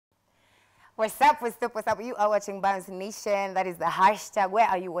What's up, what's up, what's up? You are watching Bounce Nation. That is the hashtag. Where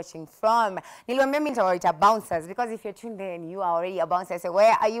are you watching from? Niliwambia mimi nitawaita bouncers because if you're tuned in, you are already a bouncer. So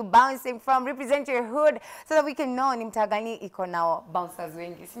where are you bouncing from? Represent your hood so that we can know ni mtaa gani iko nao bouncers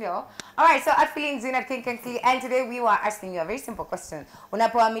wengi, sio? Alright, so at feeling Zina Kinkankli, and today we were asking you a very simple question.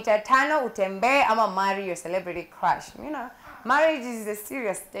 Unapewa mita 5 utembee ama marry your celebrity crush? You know, marriage is a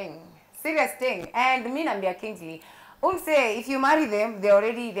serious thing. Serious thing. And mimi naambia Kingsley, say if you marry them,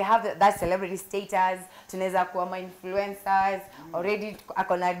 they have that celebrity status. Tunaweza kuwa ma influencers already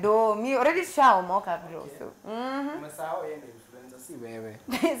akona do. Me already shaomoka bro. So umesahau yeye influencer si wewe.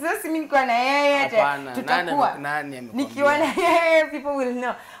 So si mimi niko na yeye tutakuwa nikiwa na yeye people will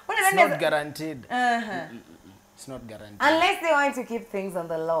know. It's not guaranteed. It's not guaranteed. Unless they want to keep things on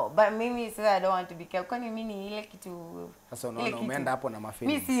the low. But maybe so I don't want to be careful. Kwani mimi ile kitu sasa unaona umeenda hapo na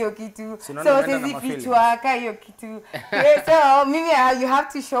mafili. Mimi sio kitu. So sisi kichwa ka hiyo kitu. So mimi you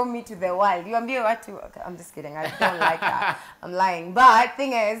have to show me to the world. You ambie watu I'm just kidding. I don't like that. I'm lying. But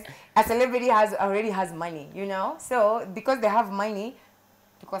thing is a celebrity already has money, you know? So because they have money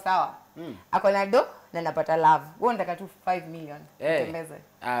tuko sawa. Akona do na napata love. Wewe unataka tu 5 million. Utembeze.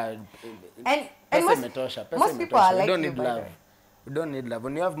 And most people are like, you don't need love. You don't need love.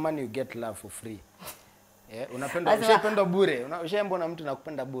 When you have money, you get love for free. Yeah, unapenda bure. Ushaambia mtu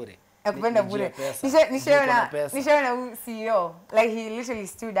nakupenda bure. Nakupenda bure. Nishaona CEO, like he literally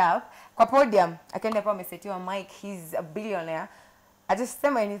stood up kwa podium, akaenda hapo amesetiwa mic, he's a billionaire. I just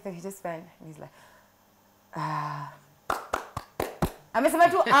said anything, he just went and he's like amesema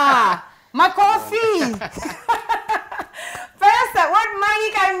tu makofi. What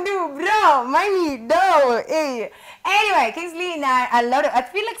money can do, bro? Money, dough, hey. Anyway, Kingsley, I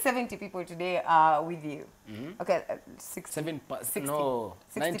feel like 70 people today are with you. Okay, 60%. No,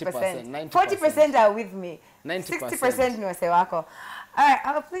 90%. 40% are with me. 60% ni wase wako.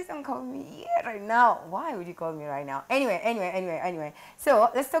 Alright, please don't call me right now. Why would you call me right now? Anyway. So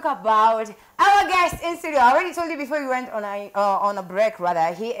let's talk about our guest in studio. I already told you before we went on a break.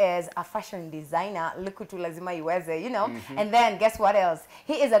 Rather, he is a fashion designer. Luku tu lazima iweze, you know. And then guess what else?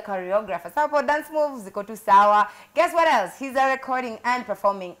 He is a choreographer. Sawa dance moves ziko tu sawa. Guess what else? He's a recording and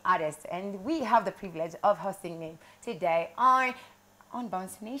performing artist, and we have the privilege of hosting him today on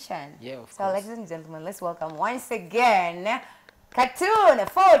Bounce Nation. Yeah, of course. So, ladies and gentlemen, let's welcome once again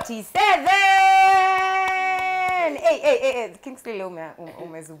Y254 Hey, Kingsley leo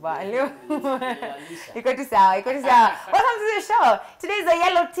umezuba leo. Iko tu sawa. Welcome to the show. Today is a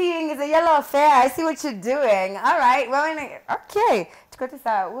yellow thing, it's a yellow affair. I see what you're doing. All right. Okay. Tuko tu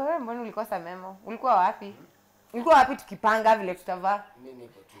sawa. Wewe mbona ulikosa memo? Ulikuwa wapi? Ulikuwa wapi tukipanga vile tutavaa? Mimi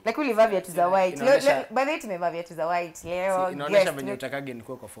niko tu. Like ulivaa viatu za white. By the way tumevaa viatu za white leo. Inaonyesha venye utakage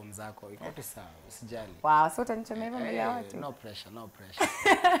nikuwa kwa form zako. Iko tu sawa, usijali. Wow, so utanichomea hivyo mbele ya watu. No pressure.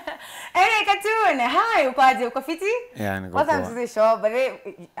 Hey, Katun, hi, ukoaje? Uko fiti? Yeah, niko poa. Welcome to the show, but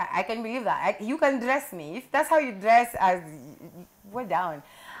I can believe that. You can dress me. If that's how you dress, we're down.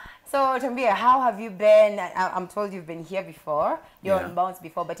 So, Tambia, how have you been? I'm told you've been here before. You're on Bounce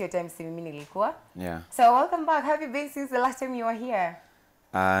before, but your time si mimi nilikuwa. Yeah. So, welcome back. How have you been since the last time you were here?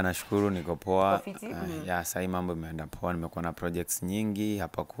 Nashukuru niko poa. Yeah, sasa mambo imeenda poa. Nimekuwa na projects nyingi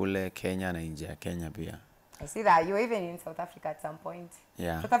hapa kule Kenya na nje ya Kenya pia. I see that you were even in South Africa at some point.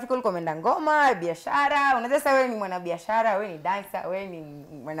 Yeah. South Africa ulikuwa umeenda ngoma, biashara. Unajua sasa wewe ni mwana biashara, wewe ni dancer, wewe ni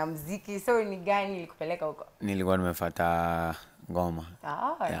mwanamuziki. So wewe ni gani ilikupeleka huko? Nilikuwa nimefuata ngoma.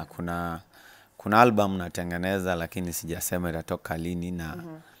 Yeah, kuna album natengeneza lakini sijasema itatoka lini na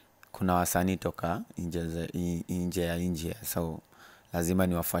kuna wasanii toka nje ya nje. So lazima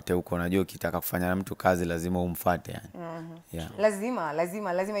niwafuate huko. Unajua ukitaka kufanya na mtu kazi lazima umfuate yani. Yeah.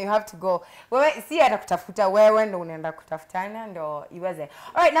 Lazima you have to go. Wewe si atakutafuta wewe ndo unaenda kutafutana ndo iweze.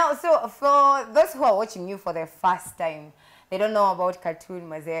 All right, now so for those who are watching you for the first time, they don't know about cartoon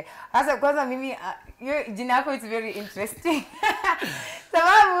mazee. Sasa kwanza mimi jina yako is very interesting.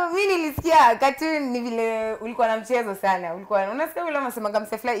 Sababu mimi nilisikia cartoon ni vile ulikuwa na mchezo sana. Unasikia vile wanasemaga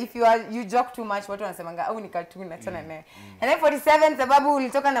msefla if you joke too much watu wanasemanga au ni cartoon achana naye. And then 47 sababu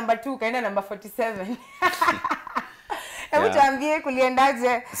ulitoka number 2 kaenda number 47. Hebu tuambie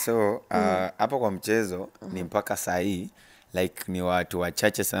kuliendaje? So hapo kwa mchezo ni mpaka saa hii like ni watu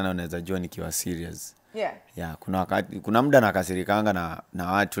wachache sana unaweza jua nikiwa serious. Yeah, kuna muda nakasirikanga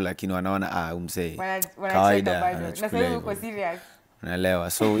na watu lakini wanaona umsee kawaida anachukulia uko serious.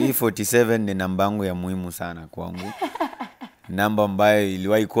 Unaelewa. So hii 47 ni namba yangu ya muhimu sana kwangu. Namba ambayo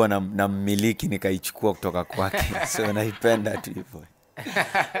iliwahi kuwa na mmiliki nikaichukua kutoka kwake. So naipenda tu hivyo.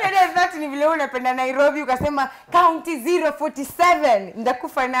 That ni vile unapenda Nairobi ukasema county 047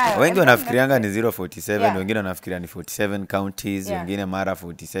 ndakufa nayo. Wengi wanafikirianga ni 047, wengine wanafikiria ni 47 counties, wengine mara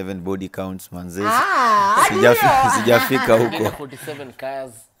 47 body counts manzesi. Sijafika huko. 47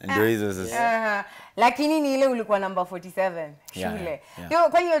 cars. Ndio hizo sasa. Lakini ni ile ulikuwa number 47 shule. Ndio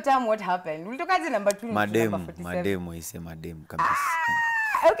kwa hiyo time what happened? Ulitokaje number 2 number 47? Mademu ise mademu kabisa.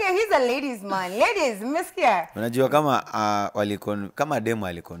 Okay, he's a ladies man. Ladies, mmesikia? Unajua kama kama demo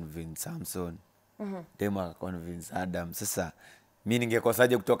aliconvince Samson. Demo aliconvince Adam. Sasa mimi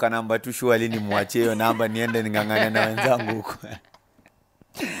ningekosaje kutoka namba 2 surely nimwachie hiyo namba niende ningangane na wenzangu huko.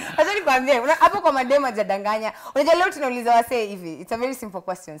 Acha nikwambie, hapo kwa mademo hajadanganya. Unajua leo tunauliza wasee hivi. It's a very simple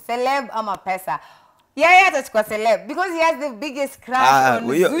question. Celeb ama pesa? Yeah, atachukua celeb because he has the biggest crush on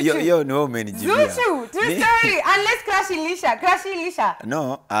Zuchu. Yo no umenijibia. Zuchu, true story. Unless crush ilisha.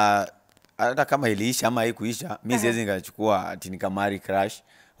 No, hata kama iliisha ama haikuisha, mimi siwezi nikachukua ati nikamari crush.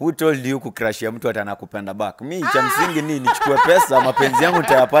 Who told you ku crush ya mtu atanakupenda back? Mimi cha msingi ni nichukue pesa, mapenzi yangu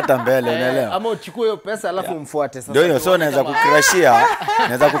nitayapata mbele, unaelewa? Ama uchukue hiyo pesa alafu umfuate sasa. Ndio hiyo, so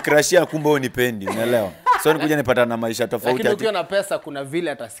naweza kucrushia kumbe unipendi, unaelewa? So nikuja nipata na maisha tofauti. Lakini ukiwa na pesa kuna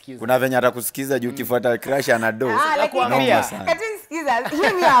vile atasikiza. Kuna venye atakusikiza juu ukifuata crush ana do. Nakwambia. Sikiza,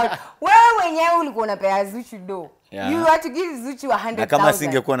 hear me out. Wewe mwenyewe ulikuwa unapea Zuchu do. You had to give Zuchu 100,000. Na kama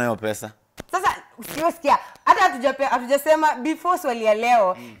singekuwa na hiyo pesa. Sasa sikia, hata hatujasema before swali ya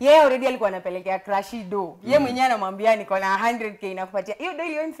leo, yeye already alikuwa anapelekea crush do. Yeye mwenyewe anamwambia niko na 100k nakupatia. Hiyo do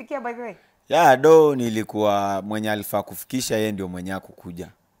iliyonifikia by the way. Do nilikuwa mwenye alifaa kufikisha, yeye ndio mwenye kukuja.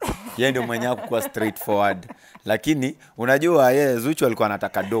 Yeye ndio mwenye kuwa straightforward. Lakini unajua yeye Zuchu alikuwa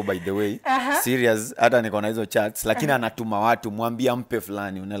anataka do by the way. Serious, hata niko na hizo chats, lakini anatuma watu mwambie ampe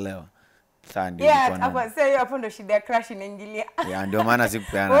fulani, unaelewa? Sasa ndio hapo ndo shida ya crush inaingilia. Ndio maana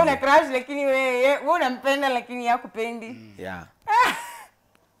sikupeana. Wewe una crush lakini wewe unampenda lakini hakupendi.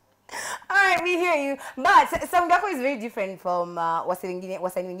 Alright, we hear you. But sound yako is very different from wasanii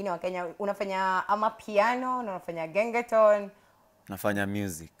wengine wa Kenya. Unafanya piano, unafanya gengeton. Nafanya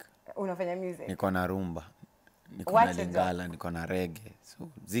music. Unafanya music. Niko na rumba. Niko na lingala, niko na reggae. So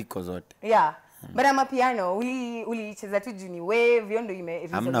ziko zote. But piano, ulicheza tu juni wave, hiyo ndio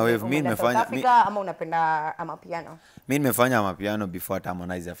Hamna wave, mimi nimefanya ama unapenda piano? Mimi nimefanya piano before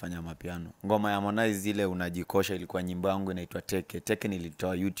Harmonize afanya piano. Ngoma ya Harmonize ile unajikosha ilikuwa nyimbo yangu inaitwa Teke. Teke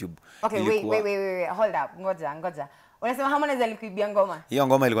nilitoa YouTube. Okay, wait, hold up. Ngoja. Unasema Harmonize alikuibia ngoma? Hiyo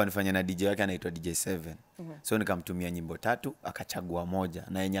ngoma ilikuwa nifanya na DJ yake anaitwa DJ7. So nikamtumia nyimbo 3, akachagua moja.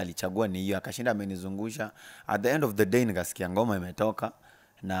 Na yenye alichagua ni hiyo, akashinda amenizungusha. At the end of the day nikasikia ngoma imetoka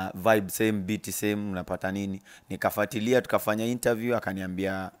na vibe same, beat same, unapata nini? Nikafuatilia, tukafanya interview,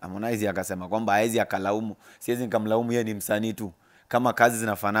 akaniambia Harmonize akasema kwamba haezi akalaumu. Siwezi nikamlaumu, yeye ni msanii tu. Kama kazi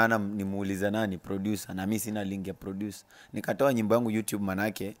zinafanana nimuulize nani producer, na mimi sina link ya producer. Nikatoa nyimbo yangu YouTube,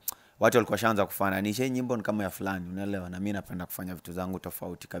 manake watu walikuwa shaanza kufananisha hii nyimbo ni kama ya fulani, unaelewa? Na mimi napenda kufanya vitu zangu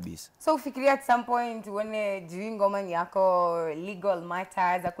tofauti kabisa. So ufikiria at some point uone juu ngoma ni yako legal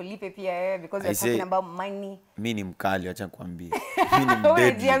matters akulipe pia wewe because you're talking about money. Mimi ni mkali, acha nikwambie. Mimi ni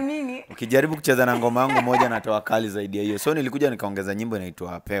mdeadly. Ukijaribu kucheza na ngoma yangu moja natoa kali zaidi ya hiyo. So nilikuja nikaongeza nyimbo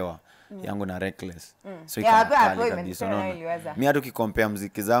inaitwa Pewa yangu na Reckless. So ikawa kabisa, unaona. Mimi hata ukicompare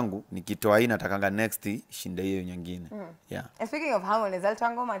muziki zangu nikitoa hii natakanga next shinde hiyo nyingine. And speaking of Harmonize,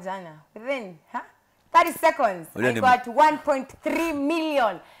 alitoa ngoma jana within 30 seconds I got 1.3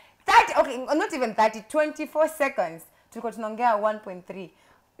 million. 30, okay, not even 30, 24 seconds. Tulikuwa tunaongea 1.3.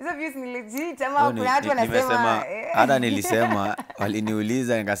 Hizo views ni legit ama kuna watu wanasema hata nilisema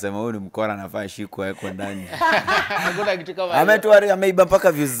waliniuliza nikasema huyu ni mkora anafaa shikwa yako ndani. Hakuna kitu kama hiyo. Ametuari ameiba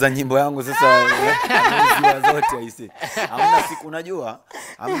mpaka views za nyimbo yangu sasa zote aisi. Hamna siku, unajua?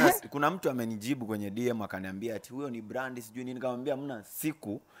 Kuna mtu amenijibu kwenye DM akaniambia ati huyo ni brand sijui nini, nikamwambia hamna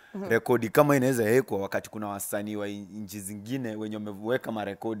siku rekodi kama inaweza hekwa wakati kuna wasanii wa nchi zingine wenye wameweka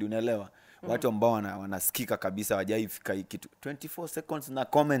marekodi, unaelewa? Watu ambao wanasikika kabisa hawajaifika kitu 24 seconds na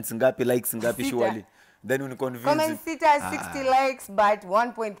comments ngapi, likes ngapi surely, then uniconvince comments 60 likes but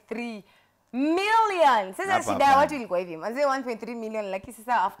 1.3 million. Sasa shida watu ilikuwa hivi manze 1.3 million lakini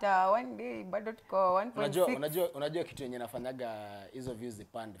sasa after one day bado tuko 1.6. Unajua kitu yenye nafanyaga hizo views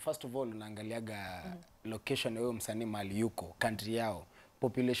zipande. First of all unaangaliaga location ya huyo msanii mali yuko, country yao,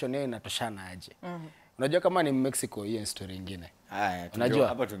 population yao inatoshana aje. Unajua kama ni Mexico, hiyo story nyingine.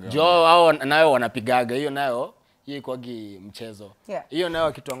 Unajua jo hao nayo wanapigaga hiyo nayo hiyo ikwagi mchezo. Yeah. Hiyo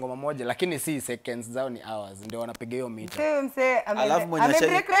nayo kitu ngoma moja lakini si seconds zao ni hours ndio wanapiga hiyo mita. Alafu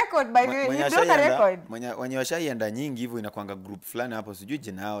break record by the way. You broke a record. Mwenye washaienda nyingi hivyo inakuanga group fulani hapo sijui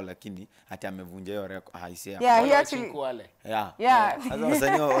jina yao lakini hata amevunja hiyo record haisia. Yeah, he actually Yeah.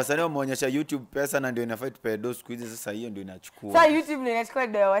 Sasa wasanii wameonyesha YouTube pesa na ndio inafaa tupe do siku hizi sasa hiyo ndio inachukua. Sasa YouTube ndio inachukua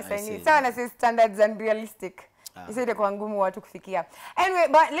do wasanii. Sawa na standards and realistic. Isiwe kwa ngumu watu kufikia. Anyway,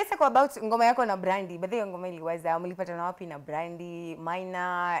 but let's talk about ngoma yako na Brandy. But hiyo ngoma iliwaza mlipata na wapi na Brandy,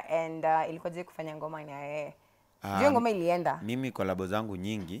 Maina and ilikuwaje kufanya ngoma na yeye? Hiyo ngoma ilienda. Mimi collab zangu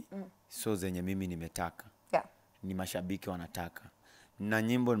nyingi so zenye mimi nimetaka. Yeah. Ni mashabiki wanataka. Na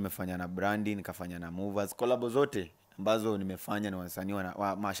nyimbo nimefanya na Brandy, nikafanya na Movers. Collab zote ambazo nimefanya na wasanii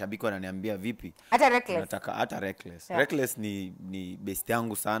mashabiki wananiambia vipi? Hata Reckless. Nataka hata Reckless. Yeah. Reckless ni best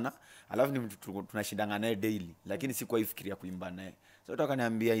yangu sana. Alafu ni mtu tunashindana naye daily lakini si kwa ifikiria kuimba naye. So toka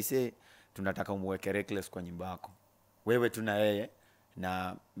niambia ise tunataka umweke Reckless kwa nyimbo yako. Wewe tuna yeye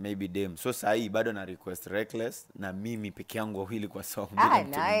na maybe dem. So sahi bado na request Reckless na mimi peke yangu wawili kwa song.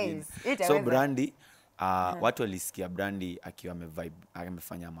 Nice. So Brandy watu walisikia Brandy akiwa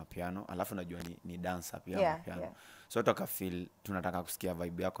amefanya mapiano alafu najua ni dancer pia mapiano. So toka feel tunataka kusikia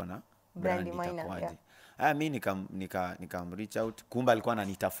vibe yako na Brandy itakuwaje. Mimi nikam reach out. Kumba alikuwa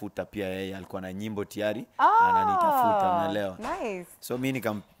ananitafuta pia yeye alikuwa na nyimbo tayari ananitafuta unaelewa. Nice. So mimi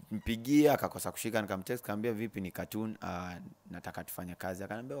nikampigia akakosa kushika nikamtext kaambia vipi ni cartoon nataka tufanye kazi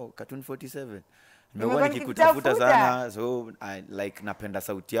akaniambia cartoon 47. Nimekuwa nikikutafuta sana so like napenda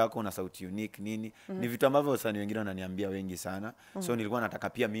sauti yako na sauti unique nini. Ni vitu ambavyo wasanii wengine wananiambia wengi sana. So nilikuwa nataka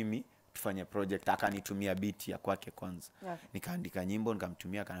pia mimi tufanye project akanitumia beat ya kwake kwanza. Nikaandika nyimbo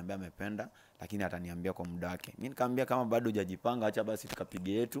nikamtumia akaniambia amependa lakini ataniambia kwa muda wake. Mimi nikamwambia kama bado hujajipanga acha basi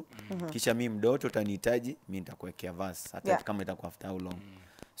tukapige yetu. Kisha mimi mdoto utanihitaji mimi nitakuwekea verse hata kama itakuwa after how long.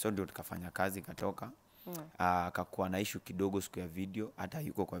 So ndio tukafanya kazi ikatoka. Akakuwa na issue kidogo siku ya video hata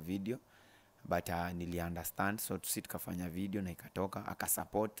yuko kwa video. But nili understand so tukafanya video na ikatoka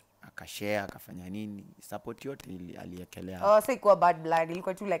akasupport akashare akafanya nini support yote aliekelea. So ikuwa bad blood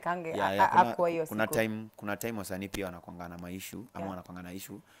ilikuwa tu like hakuwa hiyo siku. Kuna time wasanii pia wanakuanga na maishu ama wanakuanga na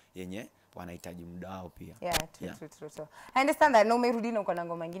issue yenye wanahitaji muda wao pia. True. I understand that. No, umerudi na uko na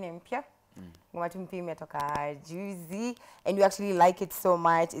ngoma nyingine mpya. Ngoma tu mpya imetoka juzi and you actually like it so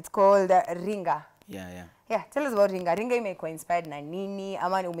much. It's called Ringa. Yeah, tell us about Ringa. Ringa imekuwa inspired na nini?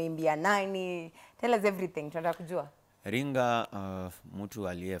 Ama umeimbia nani? Tell us everything. Tunataka kujua. Ringa mtu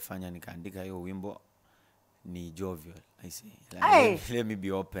aliyefanya nikaandika hiyo wimbo ni Jovial. I see. Let me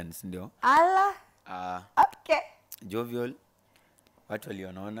be open ndio. Okay. Jovial watu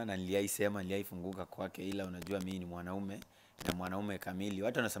walionaona na niliaifunguka kwake ila unajua mimi ni mwanaume na mwanaume kamili.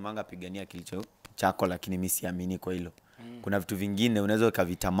 Watu wanasemanga pigania kilicho chako lakini mimi siamini kwa hilo. Kuna vitu vingine unaweza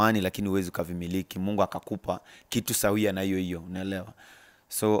ukavitamani lakini huwezi ukavimiliki. Mungu akakupa kitu sawia na hiyo unaelewa.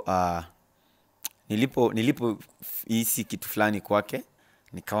 So nilipo hisi kitu fulani kwake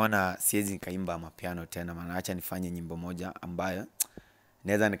nikaona siwezi nikaimba mapiano tena maana acha nifanye nyimbo moja ambayo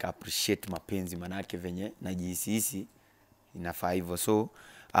naweza nika appreciate mapenzi maana yake venye najihisi inafaa hivyo. So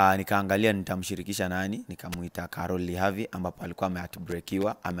nikaangalia nitamshirikisha nani, nikamuita Carol Lihavi ambapo alikuwa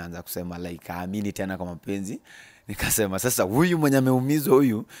ameheartbreakiwa, ameanza kusema like haamini tena kwa mapenzi. Nikasema sasa huyu mwenye ameumizwa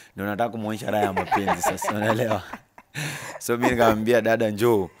huyu ndio nataka kumuonyesha raha ya mapenzi sasa unaelewa. So mimi nikamwambia dada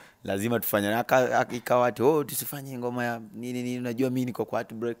njoo lazima tufanye ikawa tusifanye ngoma ya nini unajua mimi niko kwa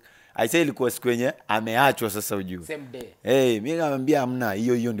heartbreak. I say ilikuwa siku yenye ameachwa sasa ujue. Same day. Mimi nikamwambia hamna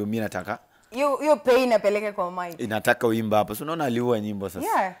hiyo ndio mimi nataka. Hiyo pain inapeleke kwa mic. Inataka uimba hapo. So unaona aliua nyimbo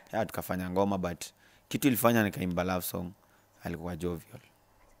sasa. Yeah, tukafanya ngoma but kitu ilifanya nikaimba love song alikuwa Jovial.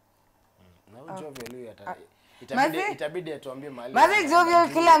 Na Jovial huyu itabidi atuambie mahali. Basi Jovial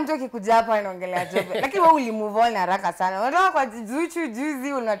kila mtu akikuja hapa anaongelea Jovial. Lakini wewe ulimove on haraka sana. Unatoka kwa Zuchu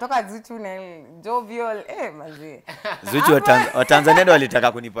juzi unatoka Zuchu na Jovial mazi. Zuchu wa Tanzania ndio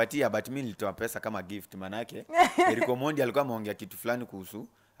walitaka kunipatia but mimi nilitoa pesa kama gift maana yake. Eriko Mondi alikuwa ameongea kitu fulani kuhusu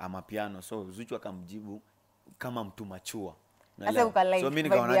amapiano. So Zuchu akamjibu kama mtu machua. So mimi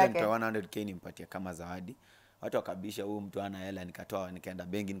nikaona nitoa 100k nimpatie kama zawadi. Watu wakabisha huyu mtu ana hela nikaenda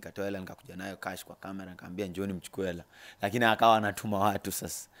benki nikatoa hela nikakuja nayo cash kwa kamera nikamwambia njooni mchukue hela. Lakini akawa anatuma watu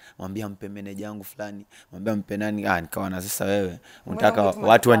sasa. Mwambia mpe manager yangu fulani, mwambia mpe nani nikawa na sasa wewe unataka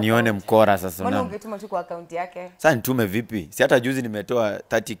watu wanione mkora sasa unaona. Mbona ungetuma tu kwa account yake? Sasa nitume vipi? Si hata juzi nimetoa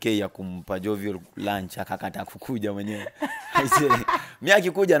 30k ya kumpa Jovial lunch akakataa kukuja mwenyewe. Mimi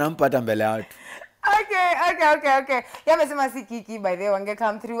akikuja nampa hata mbele ya watu. Okay. Yamesema si Kiki by the way, wange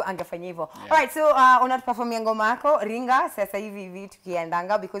come through angefanya hivyo. Alright, so unatuperformia ngoma yako Ringa sasa hivi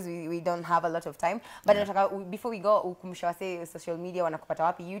tukiendanga because we don't have a lot of time. But nataka before we go ukumbusha wase social media wanakupata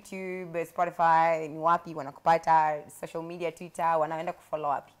wapi? YouTube, Spotify, ni wapi wanakupata? Social media, Twitter, wanaenda kufollow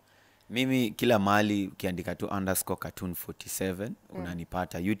wapi? Mimi kila mahali ukiandika tu _cartoon47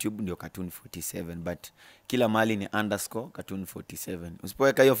 unanipata. YouTube ndio cartoon47 but kila mahali ni _cartoon47.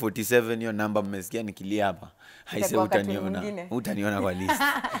 Usipoweka hiyo 47 hiyo namba mmesikia nikilia hapa. Haise utaniona kwa list.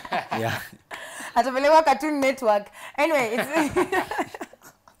 Yeah. Atapelewa Cartoon Network. Anyway, it's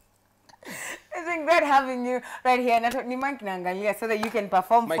been great having you right here. Ni mic naangalia so that you can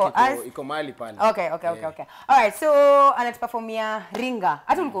perform Mike for us. Iko mahali pale. Okay. All right, so anatuperformia Ringa.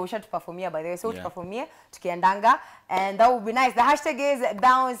 Hata ulikuwa ushatuperformia by the way. So tuperformie tukiendanga and that would be nice. The hashtag is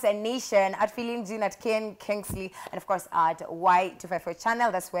Bounce Nation at Feeling Jean at Ken Kingsley and of course at Y254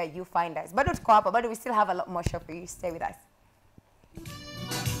 Channel. That's where you find us. But tuko hapa, but we still have a lot more show for you. Stay with us.